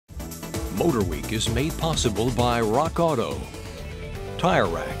MotorWeek is made possible by Rock Auto, Tire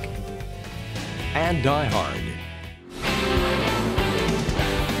Rack, and Die Hard.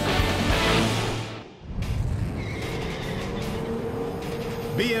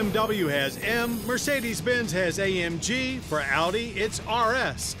 BMW has M, Mercedes-Benz has AMG, for Audi it's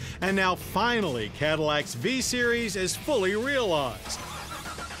RS, and now finally Cadillac's V Series is fully realized.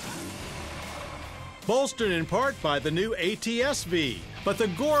 Bolstered in part by the new ATS-V, but the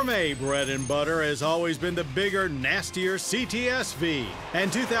gourmet bread and butter has always been the bigger, nastier CTS-V,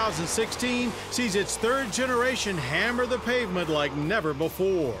 and 2016 sees its third generation hammer the pavement like never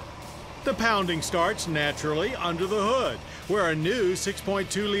before. The pounding starts naturally under the hood, where a new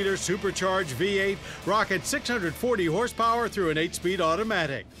 6.2-liter supercharged V8 rockets 640 horsepower through an 8-speed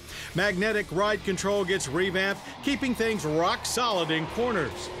automatic. Magnetic ride control gets revamped, keeping things rock solid in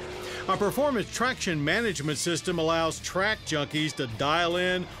corners. A performance traction management system allows track junkies to dial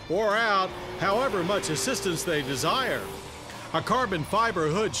in or out however much assistance they desire. A carbon fiber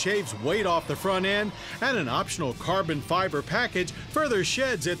hood shaves weight off the front end, and an optional carbon fiber package further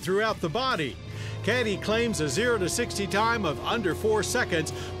sheds it throughout the body. Caddy claims a 0 to 60 time of under 4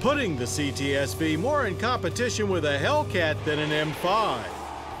 seconds, putting the CTS-V more in competition with a Hellcat than an M5.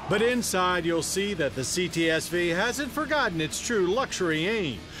 But inside you'll see that the CTS-V hasn't forgotten its true luxury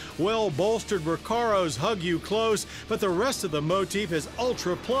aim. Well-bolstered Recaros hug you close, but the rest of the motif is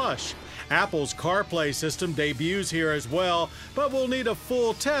ultra plush. Apple's CarPlay system debuts here as well, but we'll need a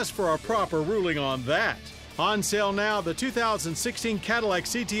full test for a proper ruling on that. On sale now, the 2016 Cadillac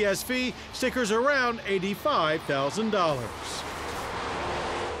CTS-V stickers around $85,000.